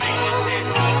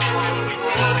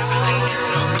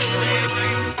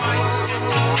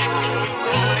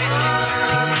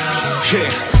Yeah,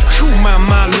 cool my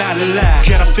mind, la la la.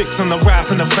 Got a fix on the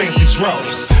rise and the fancy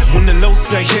draws. When the low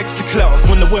say hexy claws,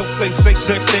 when the well say safe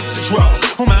sex, sexy draws.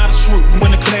 I'm out of truth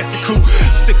when the classic cool.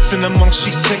 Six in the monk,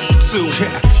 she's sexy too.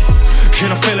 Yeah,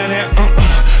 and I'm feeling that,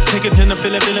 take it in the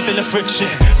feeling friction.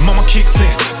 Mama kicks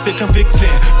in, still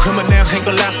convicted. Criminal, ain't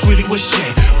gon' lie, sweetie wishing.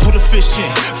 Put a fish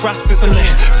in, fry sizzling.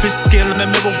 Fish scale in the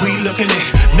mirror, we looking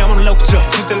at. Now I'm locked up,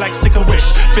 twisted like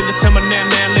licorice. Feel it tell me now,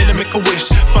 let her make a wish.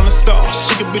 From the start,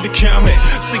 she could be the comet.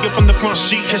 See it from the front,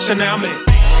 she catch an helmet.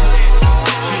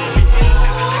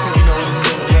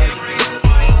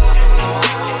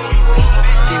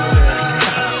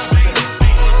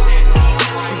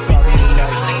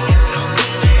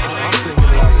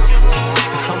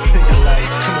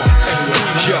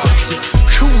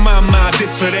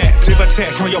 This for that, tip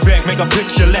attack on your back, make a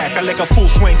picture lack. I like a full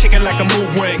swing, kicking like a mood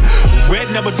ring.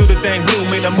 Red never do the thing, blue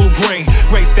made a move green.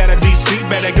 Race that of DC,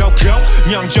 better go.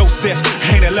 Young Joseph,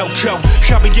 ain't a loco.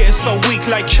 Y'all be getting so weak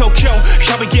like Coco.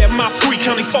 Y'all be getting my freak,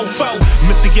 only fofo.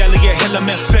 Missy Elliott,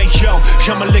 LMFA, yo.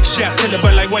 I'ma lick shaft, till it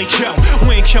burn like Waco.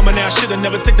 We ain't coming out, shoulda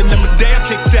never take the number down.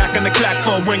 Tick-tock on the clock,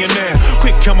 phone ringing now.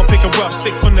 Quick, come and pick her up,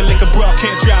 sick from the liquor, bro.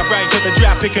 Can't drive right, cause the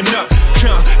drive picking up.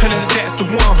 And that's the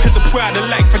one, it's a pride of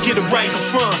life, I get it right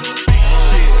for fun.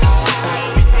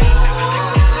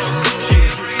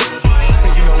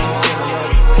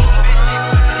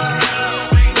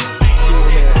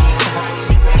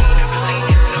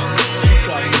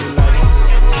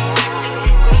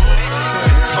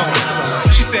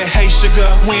 She said, hey sugar,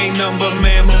 we ain't none but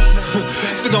mammals.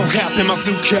 So gon' hop in my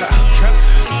zoo car.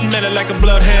 Smell it like a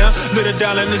bloodhound. Little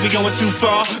darling, is we going too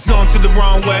far? Going to the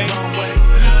wrong way.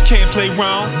 Can't play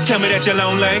wrong, tell me that you're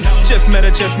lonely. Just met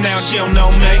her just now, she don't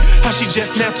know me. How she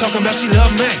just now talking about she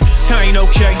love me. I ain't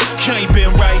okay, I ain't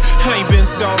been right. I ain't been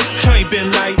soft, I ain't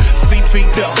been light. Sleep feet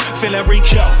though, feeling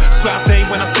Rico. Swap day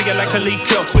when I see it like a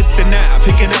Lico. Twist the knob,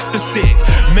 picking up the stick.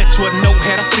 Metro know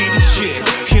how to see the shit.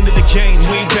 End of the game,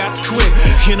 we ain't about to quit.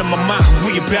 End of my mind,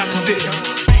 we about to dip.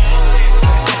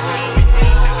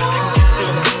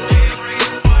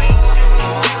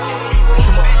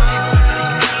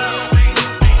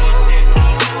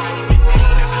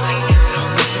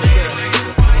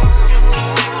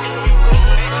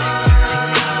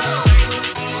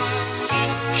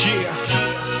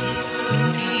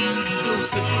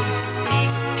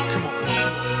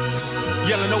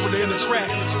 Yelling over there in the track.